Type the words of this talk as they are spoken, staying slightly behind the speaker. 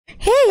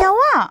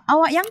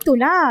awak yang tu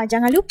lah.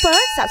 Jangan lupa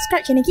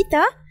subscribe channel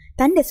kita.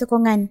 Tanda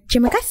sokongan.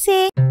 Terima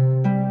kasih.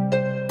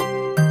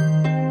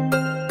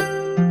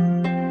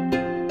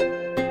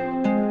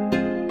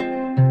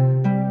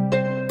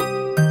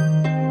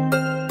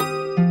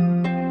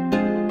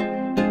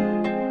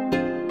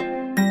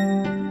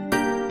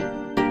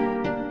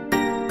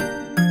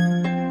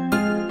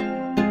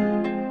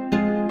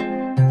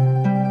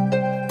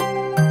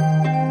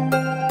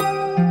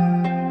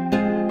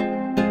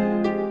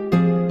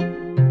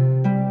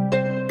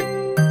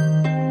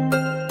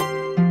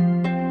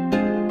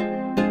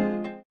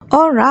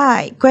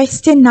 Alright,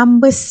 question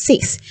number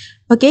 6.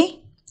 Okay,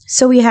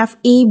 so we have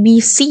A,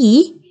 B,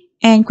 C,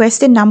 and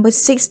question number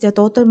 6, the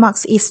total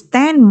marks is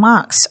 10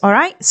 marks.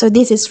 Alright, so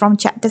this is from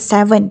chapter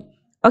 7.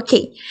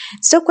 Okay,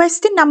 so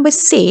question number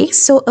 6,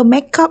 so a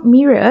makeup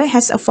mirror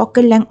has a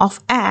focal length of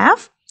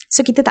f.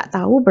 So kita tak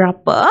tahu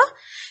berapa.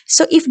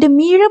 So if the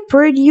mirror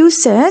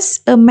produces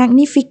a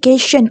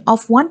magnification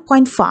of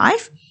 1.5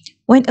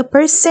 when a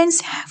person's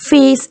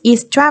face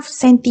is 12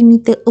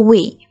 centimeter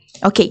away.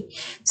 Okay,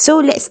 so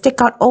let's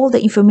take out all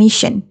the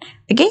information.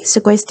 Okay,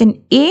 so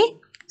question A,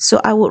 so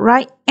I would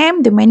write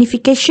M, the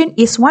magnification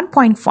is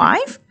 1.5,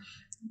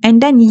 and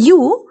then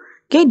U,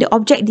 okay, the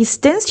object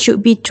distance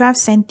should be 12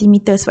 cm.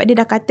 Sebab dia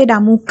dah kata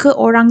dah muka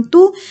orang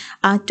tu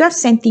 12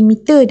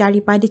 cm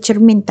daripada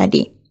cermin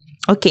tadi.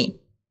 Okay,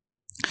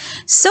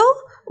 so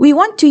we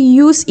want to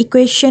use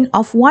equation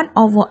of 1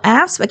 over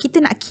F sebab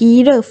kita nak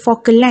kira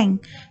focal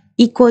length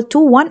equal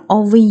to 1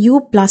 over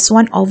U plus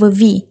 1 over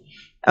V.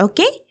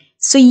 Okay,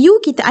 so U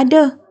kita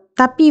ada,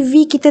 tapi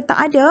V kita tak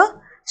ada.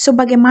 So,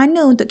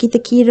 bagaimana untuk kita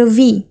kira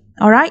V?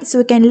 Alright,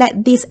 so we can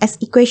let this as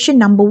equation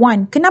number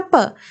 1.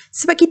 Kenapa?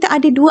 Sebab kita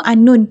ada dua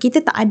unknown.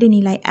 Kita tak ada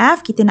nilai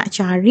F, kita nak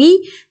cari,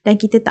 dan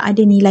kita tak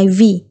ada nilai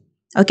V.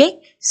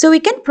 Okay, so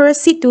we can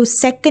proceed to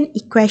second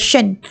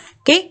equation.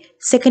 Okay,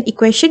 second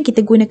equation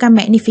kita gunakan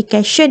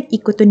magnification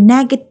equal to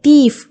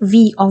negative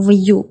V over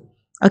U.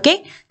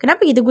 Okay,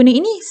 kenapa kita guna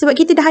ini? Sebab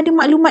kita dah ada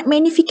maklumat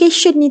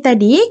magnification ni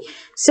tadi.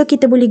 So,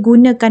 kita boleh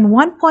gunakan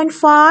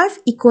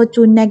 1.5 equal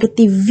to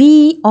negative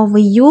V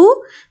over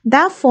U.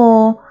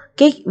 Therefore,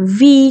 okay,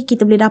 V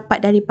kita boleh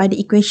dapat daripada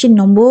equation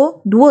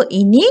nombor 2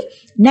 ini,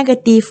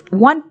 negative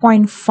 1.5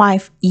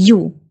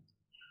 U.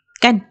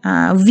 Kan?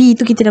 V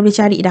tu kita dah boleh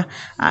cari dah.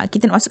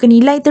 Kita nak masukkan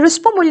nilai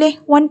terus pun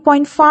boleh.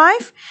 1.5,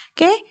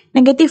 okay,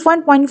 negative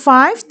 1.5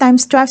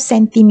 times 12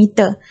 cm.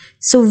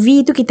 So,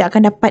 V tu kita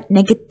akan dapat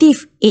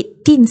negative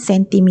 18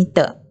 cm.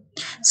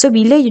 So,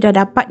 bila you dah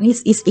dapat this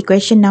is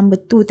equation number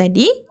 2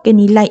 tadi, okay,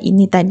 nilai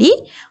ini tadi,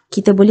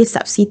 kita boleh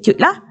substitute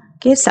lah.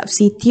 Okay,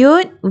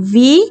 substitute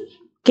V,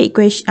 okay,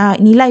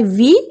 nilai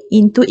V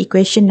into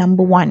equation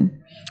number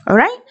 1.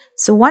 Alright,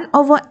 so 1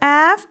 over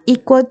F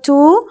equal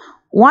to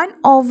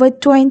 1 over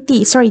 12,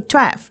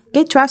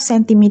 okay, 12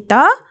 cm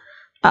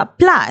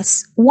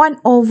plus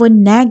 1 over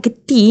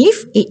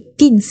negative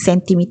 18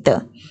 cm.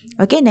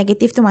 Okay,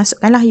 negatif tu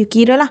masukkanlah, you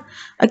kira lah.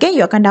 Okay,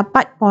 you akan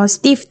dapat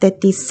positive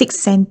 36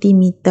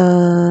 cm.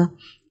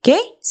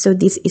 Okay, so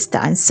this is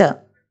the answer.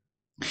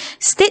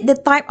 State the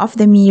type of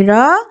the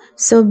mirror.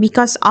 So,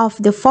 because of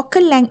the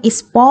focal length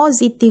is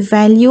positive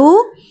value,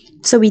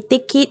 so we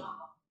take it,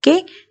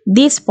 okay,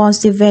 this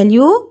positive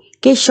value,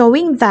 okay,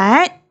 showing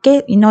that,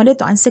 okay, in order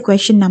to answer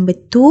question number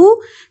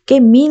 2, okay,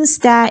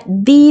 means that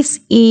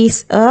this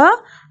is a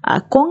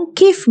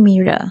concave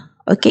mirror.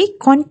 Okay,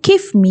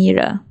 concave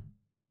mirror.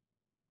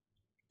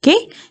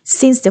 Okay,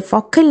 since the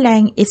focal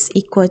length is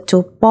equal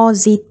to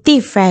positive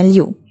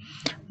value.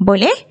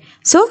 Boleh?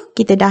 So,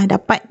 kita dah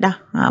dapat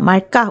dah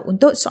markah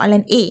untuk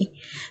soalan A.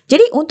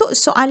 Jadi, untuk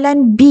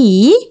soalan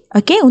B,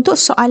 okay, untuk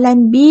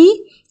soalan B,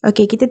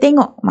 okay, kita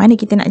tengok mana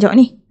kita nak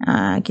jawab ni.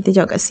 Kita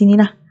jawab kat sini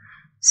lah.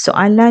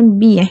 Soalan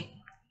B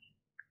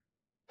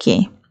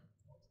Okay.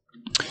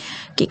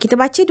 Okay, kita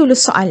baca dulu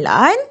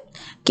soalan.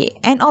 Okay,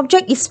 an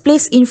object is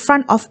placed in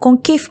front of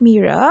concave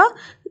mirror.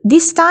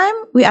 This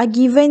time, we are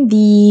given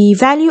the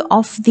value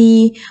of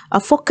the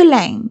focal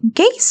length.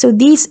 Okay, so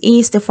this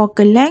is the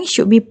focal length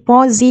should be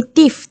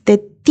positive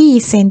 30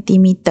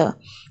 cm.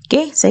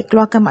 Okay, saya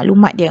keluarkan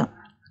maklumat dia.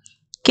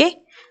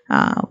 Okay,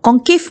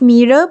 concave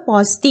mirror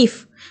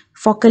positive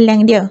focal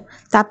length dia.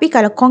 Tapi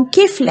kalau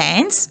concave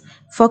lens,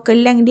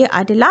 focal length dia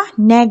adalah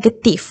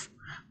negative.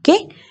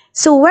 Okay,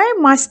 so where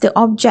must the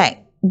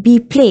object be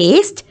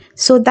placed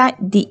so that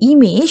the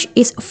image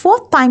is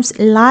 4 times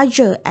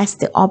larger as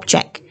the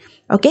object?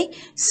 Okay,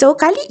 so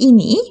kali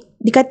ini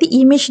dikata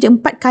image dia 4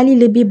 kali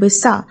lebih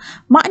besar.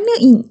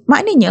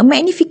 Maknanya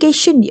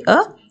magnification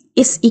dia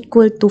is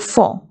equal to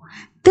 4.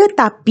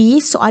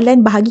 Tetapi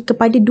soalan bahagi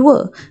kepada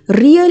 2,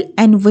 real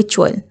and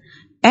virtual.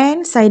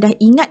 And saya dah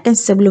ingatkan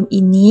sebelum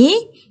ini,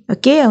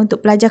 okay,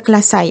 untuk pelajar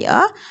kelas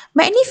saya,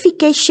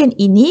 magnification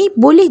ini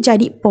boleh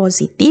jadi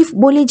positif,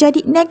 boleh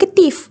jadi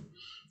negatif.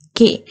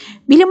 Okay,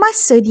 bila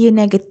masa dia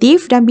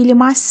negatif dan bila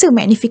masa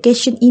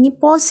magnification ini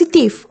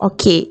positif.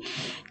 Okay,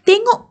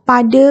 tengok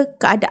pada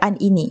keadaan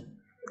ini.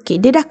 Okay,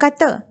 dia dah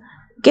kata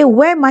Okay,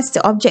 where must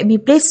the object be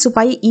placed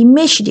supaya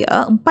image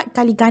dia 4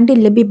 kali ganda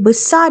lebih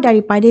besar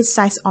daripada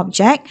size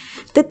objek,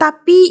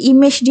 tetapi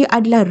image dia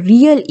adalah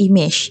real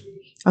image.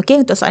 Okay,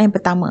 untuk soalan yang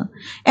pertama.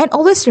 And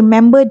always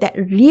remember that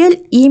real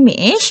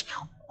image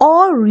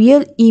or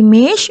real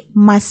image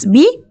must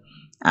be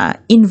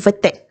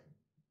inverted.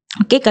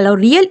 Okay, kalau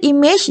real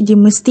image dia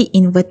mesti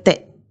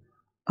inverted.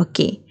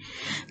 Okay.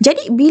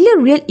 Jadi bila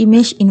real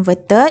image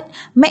inverted,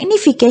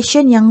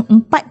 magnification yang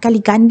 4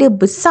 kali ganda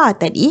besar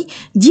tadi,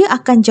 dia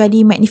akan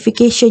jadi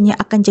magnification yang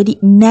akan jadi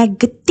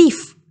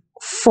negative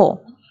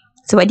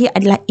 4. Sebab dia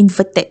adalah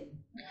inverted.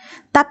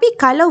 Tapi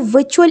kalau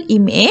virtual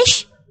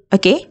image,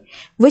 okay,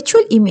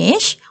 virtual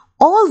image,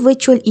 all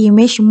virtual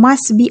image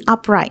must be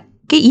upright.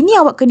 Okay, ini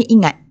awak kena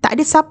ingat. Tak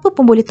ada siapa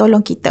pun boleh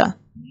tolong kita.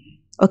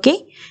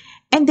 Okay.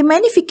 And the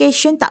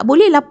magnification tak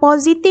bolehlah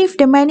positive.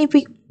 The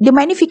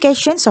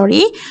magnification,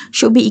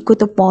 should be equal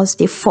to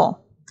positive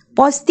 4.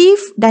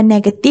 Positif dan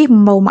negatif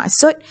membawa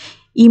maksud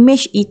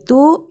image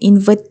itu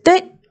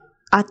inverted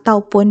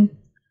ataupun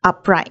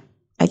upright.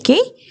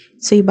 Okay.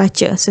 So, you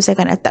baca. So, saya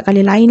akan letak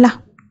kali lain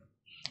lah.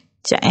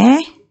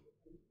 Sekejap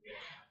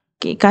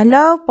Okay.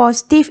 Kalau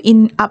positif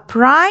in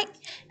upright,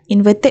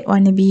 inverted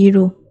warna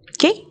biru.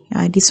 Okay.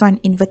 This one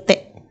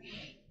inverted.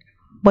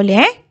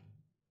 Boleh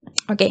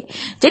Okay,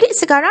 jadi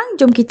sekarang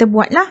jom kita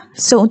buatlah.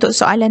 So, untuk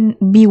soalan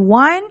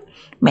B1,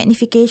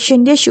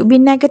 magnification dia should be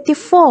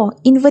negative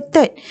 4,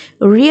 inverted,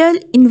 real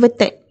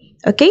inverted.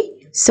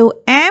 Okay,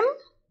 so M,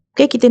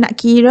 okay, kita nak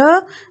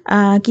kira,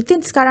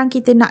 sekarang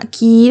kita nak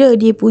kira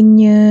dia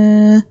punya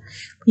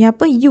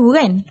apa, U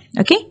kan?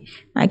 Okay,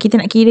 kita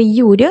nak kira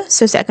U dia,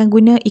 so saya akan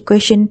guna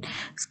equation.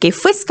 Okay,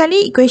 first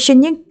kali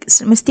equationnya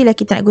mestilah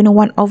kita nak guna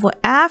 1 over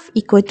F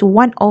equal to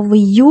 1 over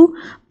U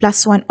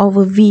plus 1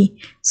 over V.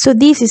 So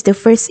this is the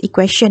first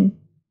equation.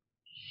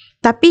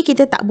 Tapi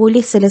kita tak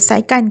boleh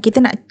selesaikan.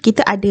 Kita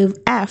ada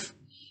F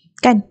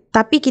kan,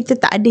 tapi kita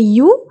tak ada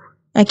U.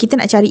 Kita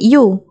nak cari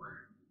U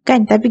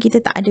kan, tapi kita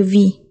tak ada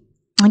V.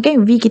 Okay,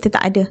 V kita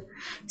tak ada.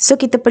 So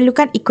kita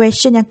perlukan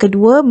equation yang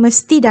kedua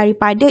mesti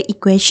daripada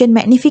equation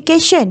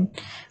magnification.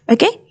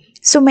 Okay,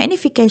 so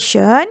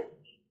magnification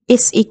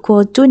is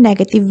equal to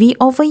negative V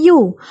over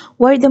U,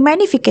 where the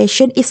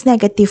magnification is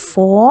negative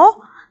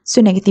 4.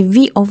 So negative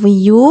V over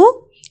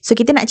U. So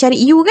kita nak cari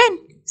U kan,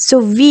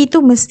 so V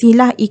tu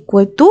mestilah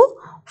equal to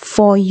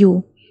 4U.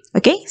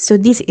 Okay, so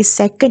this is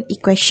second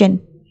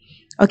equation.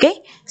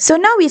 Okay, so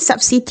now we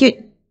substitute.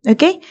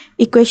 Okay,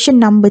 equation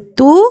number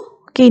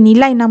 2. Okay,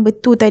 nilai number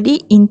 2 tadi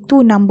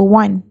into number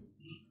 1.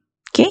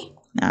 Okay,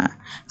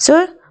 so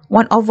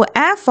 1 over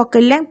F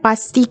focal length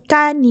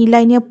pastikan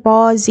nilainya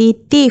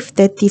positif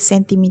 30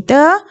 cm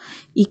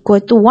equal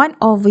to 1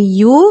 over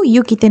U.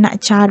 U kita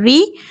nak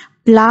cari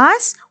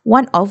plus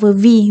 1 over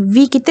V.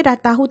 V kita dah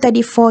tahu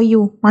tadi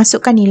 4U.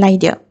 Masukkan nilai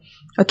dia.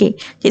 Okay,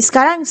 jadi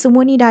sekarang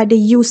semua ni dah ada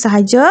U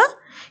sahaja.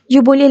 You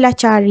bolehlah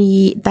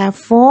cari.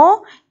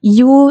 Therefore,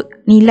 U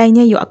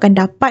nilainya you akan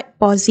dapat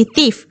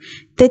positif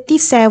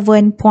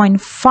 37.5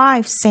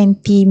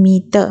 cm.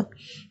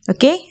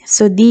 Okay,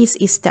 so this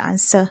is the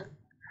answer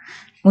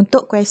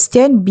untuk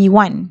question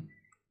B1.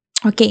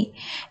 Okay,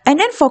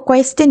 and then for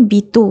question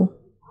B2.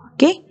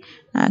 Okay,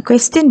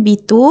 question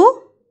B2.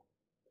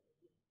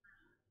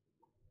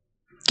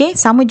 Okay,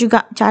 sama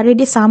juga. Cara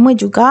dia sama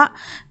juga.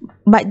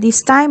 But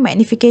this time,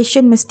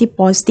 magnification mesti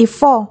positive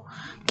 4.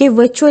 Okay,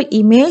 virtual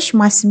image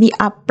must be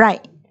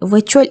upright.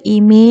 Virtual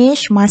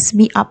image must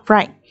be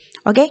upright.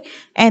 Okay,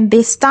 and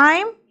this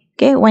time,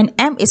 okay, when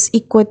M is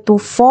equal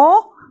to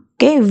 4,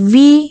 okay, V,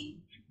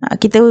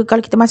 kalau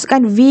kita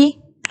masukkan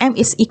V, M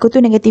is equal to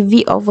negative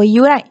V over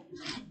U, right?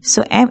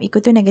 So, M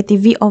equal to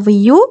negative V over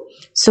U.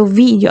 So,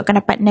 V, you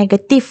akan dapat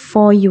negative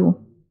 4U.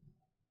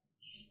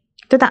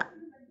 Betul tak?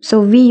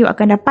 So, V you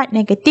akan dapat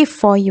negative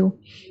 4U.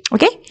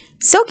 Okay.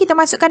 So, kita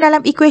masukkan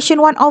dalam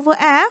equation 1 over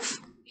F.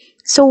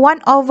 So,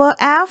 1 over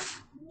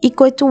F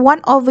equal to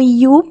 1 over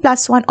U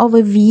plus 1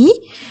 over V.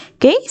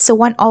 Okay. So,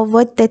 1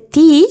 over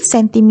 30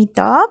 cm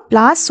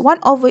plus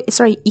 1 over,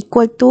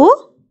 equal to,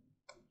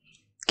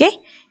 okay,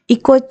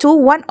 equal to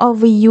 1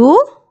 over U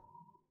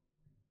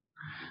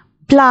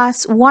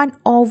plus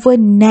 1 over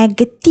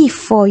negative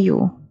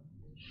 4U.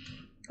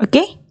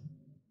 Okay.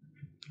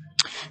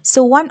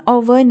 So, 1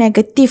 over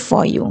negative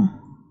 4U.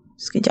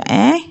 Sekejap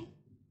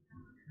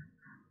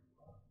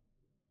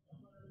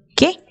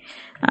Okay.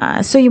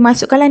 So, you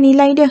masukkanlah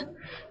nilai dia.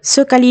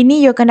 So, kali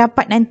ni you akan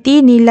dapat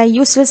nanti nilai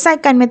you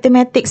selesaikan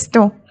mathematics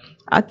tu.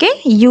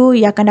 Okay. You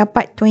akan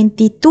dapat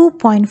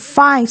 22.5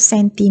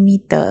 cm.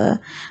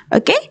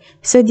 Okay.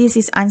 So, this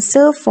is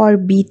answer for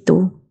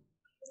B2.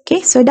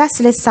 Okay. So, dah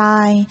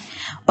selesai.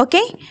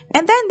 Okay.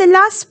 And then the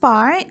last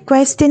part,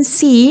 question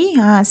C.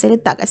 Saya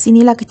letak kat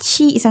sini lah,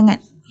 kecil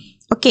sangat.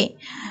 Okay,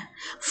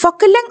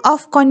 focal length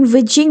of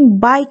converging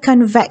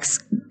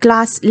biconvex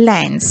glass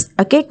lens.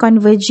 Okay,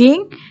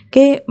 converging.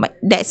 Okay,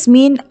 that's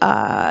mean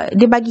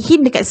dia bagi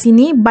hint dekat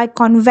sini,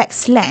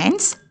 biconvex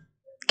lens.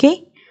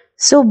 Okay,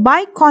 so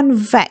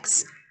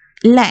biconvex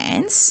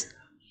lens.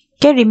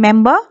 Okay,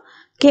 remember.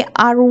 Okay,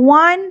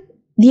 R1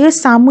 dia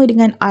sama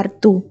dengan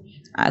R2.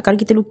 Kalau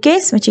kita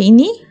lukis macam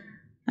ini,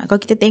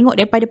 kalau kita tengok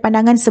daripada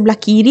pandangan sebelah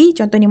kiri,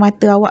 contoh ni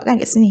mata awak kan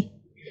kat sini.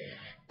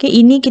 Okay,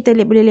 ini kita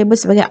boleh label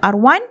sebagai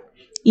R1,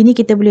 ini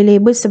kita boleh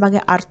label sebagai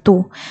R2.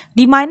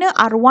 Di mana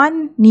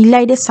R1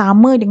 nilai dia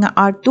sama dengan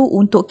R2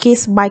 untuk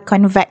case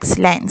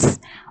biconvex lens.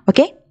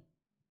 Okay.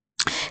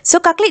 So,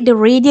 calculate the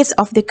radius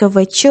of the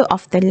curvature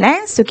of the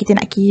lens. So, kita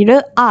nak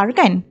kira R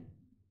kan?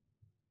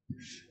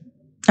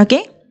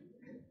 Okay.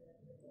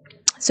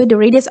 So, the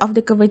radius of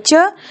the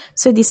curvature.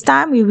 So, this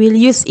time we will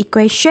use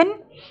equation.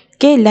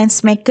 Okay,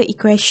 lens maker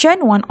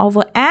equation 1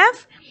 over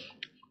F.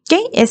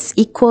 Okay, is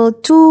equal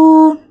to...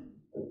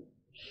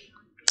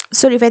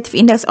 So, refractive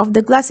index of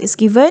the glass is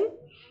given.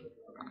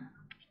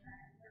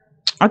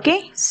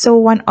 Okay, so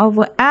 1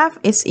 over F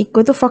is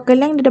equal to focal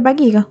length. Dia dah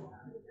bagi ke?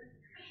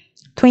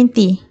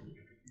 20.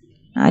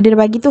 Dia dah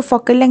bagi tu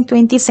focal length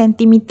 20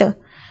 cm.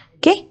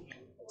 Okay.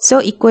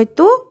 So, equal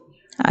to,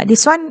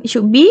 this one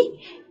should be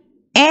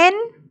N,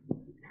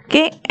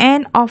 okay,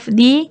 N of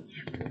the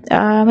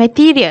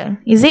material.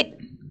 Is it?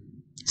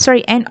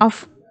 Sorry, N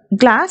of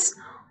glass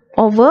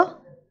over,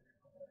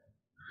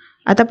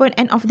 ataupun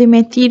N of the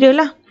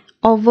material lah.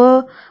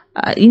 Over,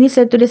 ini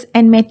saya tulis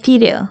N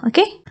material.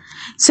 Okay.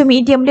 So,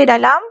 medium dia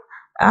dalam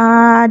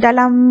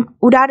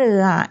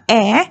udara,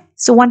 air.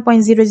 So, 1.00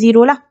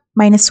 lah,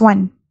 minus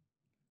 1.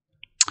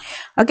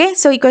 Okay,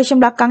 so equation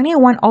belakang ni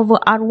 1 over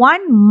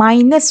R1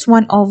 minus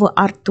 1 over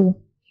R2.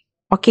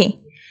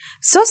 Okay,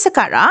 so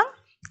sekarang,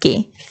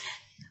 okay,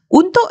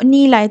 untuk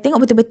nilai,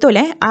 tengok betul-betul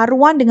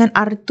R1 dengan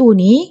R2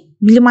 ni,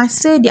 bila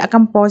masa dia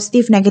akan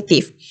positif,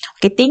 negatif.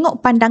 Okay, tengok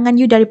pandangan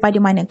you daripada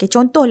mana. Okay,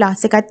 contohlah,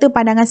 saya kata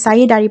pandangan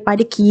saya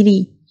daripada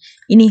kiri.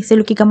 Ini,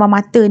 saya lukis gambar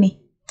mata ni.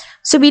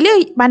 So, bila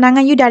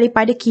pandangan you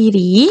daripada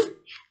kiri,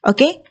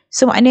 okay,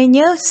 so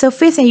maknanya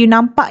surface yang you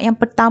nampak yang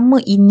pertama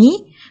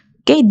ini,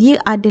 okay, dia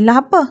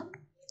adalah apa?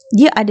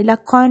 Dia adalah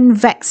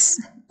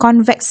convex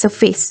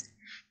surface.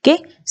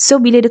 Okay, so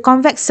bila the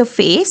convex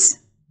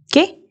surface,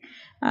 okay,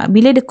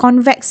 bila the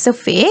convex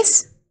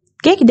surface,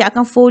 okay, dia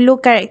akan follow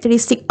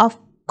characteristic of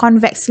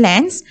convex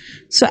lens.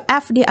 So,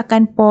 F dia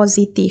akan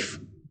positif.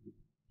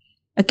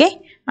 Okay,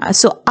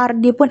 so R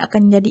dia pun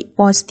akan jadi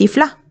positif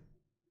lah.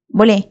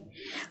 Boleh.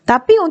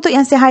 Tapi untuk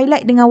yang saya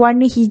highlight dengan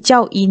warna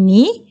hijau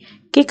ini,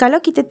 okay, kalau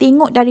kita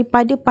tengok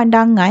daripada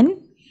pandangan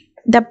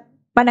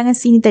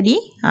sini tadi,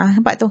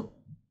 nampak tu?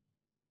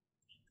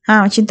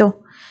 Macam tu.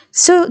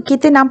 So,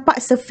 kita nampak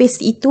surface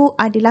itu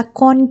adalah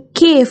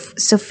concave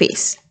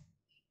surface.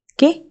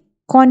 Okay,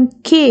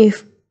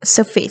 concave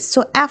surface.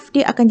 So, F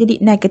dia akan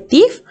jadi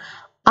negatif,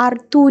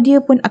 R2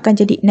 dia pun akan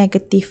jadi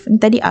negatif.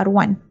 Ini tadi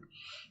R1.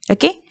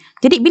 Okay,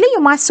 jadi bila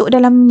you masuk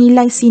dalam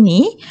nilai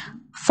sini,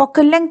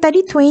 focal length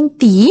tadi 20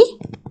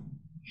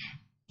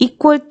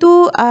 equal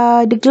to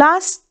the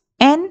glass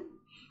and,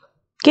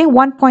 okay,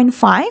 1.5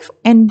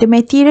 and the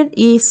material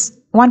is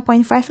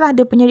 1.5 lah,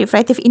 dia punya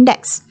refractive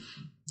index.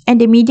 And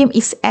the medium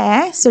is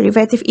air, so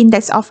refractive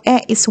index of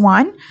air is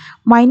 1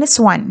 minus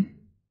 1.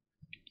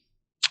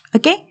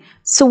 Okay,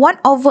 so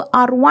 1 over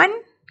R1,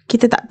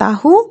 kita tak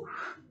tahu,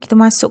 kita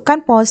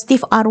masukkan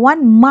positif R1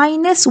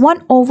 minus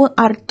 1 over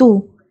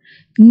R2,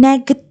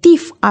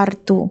 negatif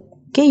R2.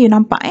 Okay, you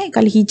nampak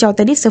kalau hijau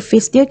tadi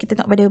surface dia, kita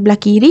tengok pada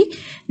belah kiri,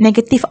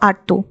 negatif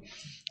R2.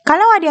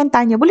 Kalau ada yang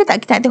tanya, boleh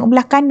tak kita nak tengok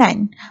belah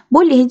kanan?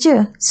 Boleh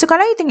je. So,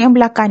 kalau you tengok yang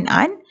belah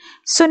kanan,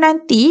 so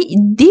nanti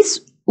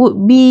this would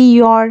be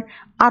your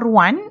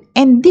R1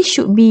 and this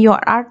should be your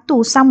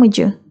R2. Sama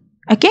je.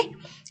 Okay?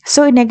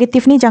 So,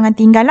 negatif ni jangan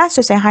tinggal lah.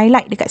 So, saya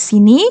highlight dekat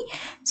sini.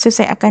 So,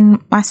 saya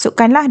akan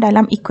masukkanlah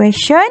dalam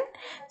equation.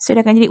 So,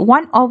 dia akan jadi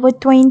 1 over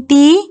 20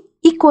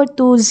 equal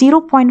to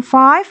 0.5.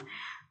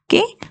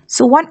 Okay?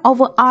 So, 1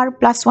 over R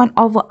plus 1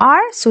 over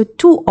R. So,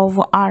 2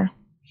 over R.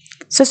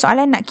 So,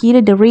 soalan nak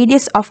kira the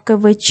radius of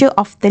curvature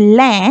of the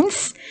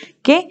lens.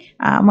 Okay?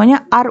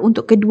 Maksudnya R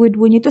untuk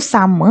kedua-duanya tu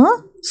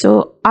sama.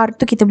 So, R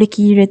tu kita boleh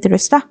kira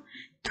terus lah.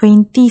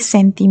 20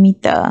 cm.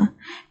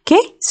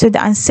 Okay? So,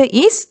 the answer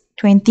is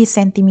 20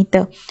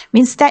 cm.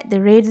 Means that the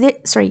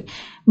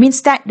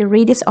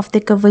radius of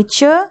the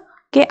curvature,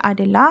 okay,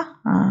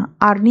 adalah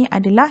R ni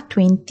adalah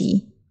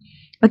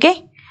 20.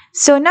 Okay?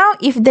 So, now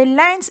if the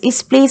lens is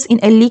placed in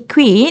a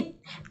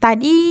liquid,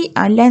 tadi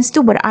lens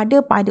tu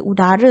berada pada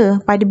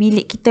udara, pada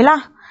bilik kita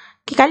lah.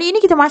 Okay, kali ini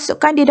kita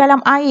masukkan dia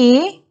dalam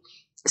air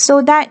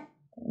so that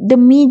the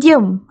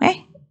medium,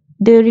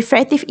 the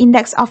refractive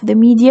index of the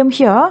medium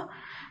here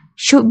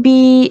should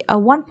be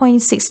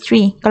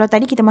 1.63. Kalau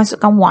tadi kita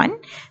masukkan 1,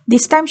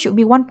 this time should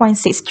be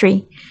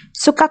 1.63.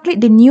 So, calculate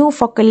the new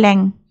focal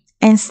length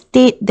and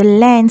state the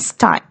lens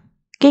start.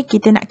 Okay,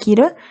 kita nak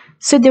kira.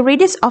 So, the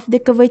radius of the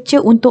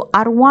curvature untuk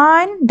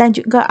R1 dan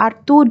juga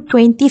R2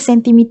 20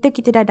 cm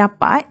kita dah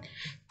dapat.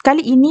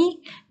 Kali ini,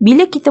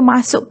 bila kita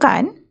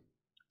masukkan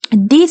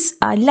this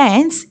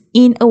lens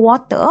in a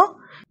water,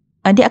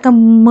 dia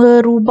akan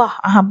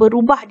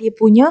berubah dia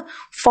punya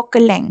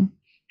focal length.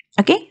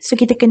 Okay, so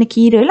kita kena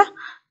kira lah.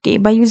 Okay,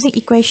 by using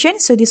equation,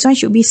 so this one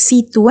should be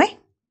C2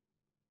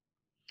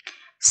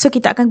 So,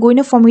 kita akan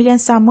guna formula yang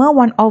sama,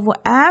 1 over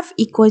F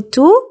equal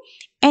to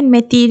And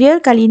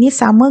material kali ini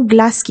sama,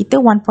 glass kita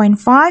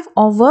 1.5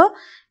 over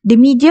the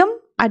medium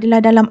adalah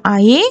dalam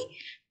air.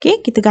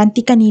 Okay, kita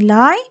gantikan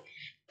nilai.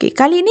 Okay,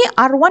 kali ini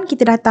R1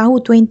 kita dah tahu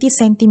 20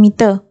 cm.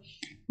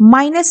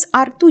 Minus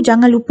R2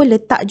 jangan lupa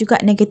letak juga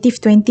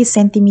negatif 20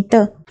 cm.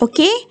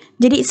 Okay,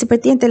 jadi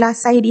seperti yang telah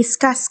saya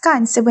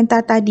discusskan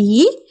sebentar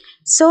tadi.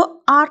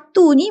 So, R2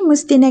 ni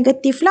mesti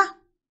negatif lah.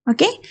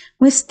 Okay,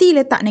 mesti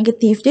letak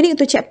negatif. Jadi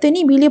untuk chapter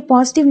ni bila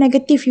positif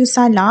negatif you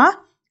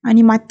salah.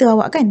 Ni mata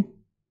awak kan?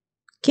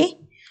 Okay,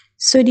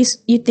 so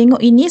this, you tengok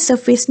ini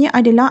surface-nya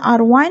adalah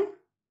R1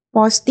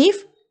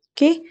 positif.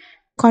 Okay,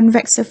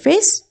 convex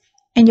surface.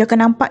 And you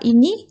akan nampak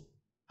ini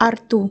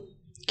R2.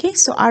 Okay,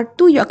 so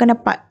R2 you akan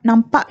dapat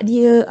nampak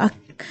dia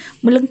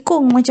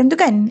melengkung macam tu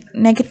kan?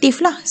 Negatif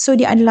lah. So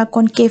dia adalah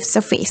concave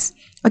surface.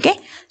 Okay,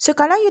 so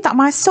kalau you tak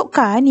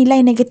masukkan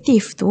nilai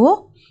negatif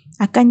tu,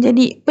 akan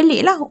jadi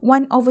pelik lah.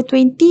 1 over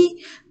 20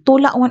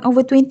 tolak 1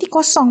 over 20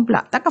 kosong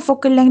pula. Takkan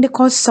focal length dia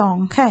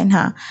kosong kan?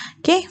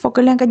 Okay,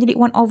 focal length akan jadi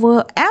 1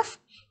 over F.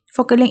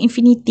 Focal length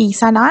infinity.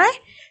 Salah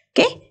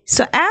Okay,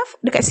 so F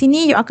dekat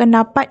sini you akan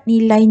dapat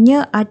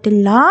nilainya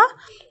adalah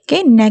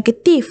okay,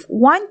 negatif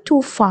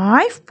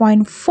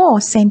 125.4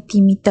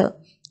 cm.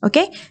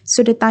 Okay,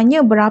 so dia tanya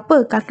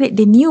berapa, calculate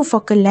the new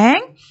focal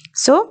length.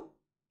 So,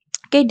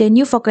 okay, the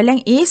new focal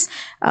length is,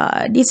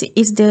 this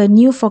is the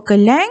new focal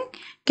length.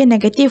 Okay,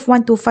 negative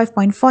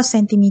 125.4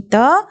 cm.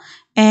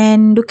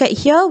 And look at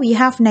here, we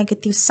have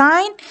negative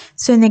sign.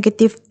 So,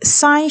 negative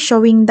sign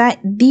showing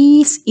that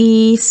this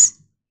is,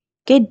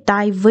 okay,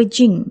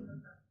 diverging.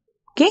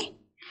 Okay,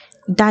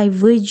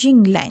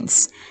 diverging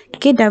lens.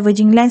 Okay,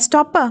 diverging lens tu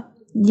apa?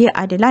 Dia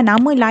adalah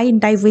nama lain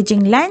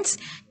diverging lens.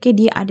 Okay,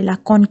 dia adalah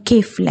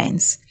concave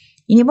lens.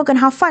 Ini pun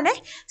kena hafal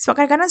sebab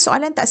kadang-kadang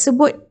soalan tak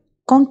sebut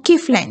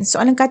concave lens.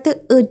 Soalan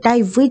kata a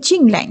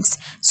diverging lens.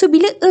 So,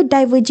 bila a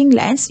diverging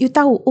lens, you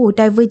tahu, oh,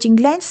 diverging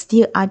lens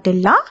dia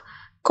adalah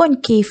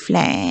concave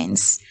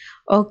lens.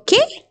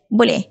 Okay,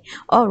 boleh.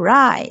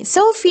 Alright,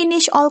 so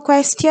finish all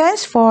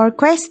questions for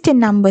question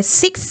number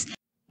 6.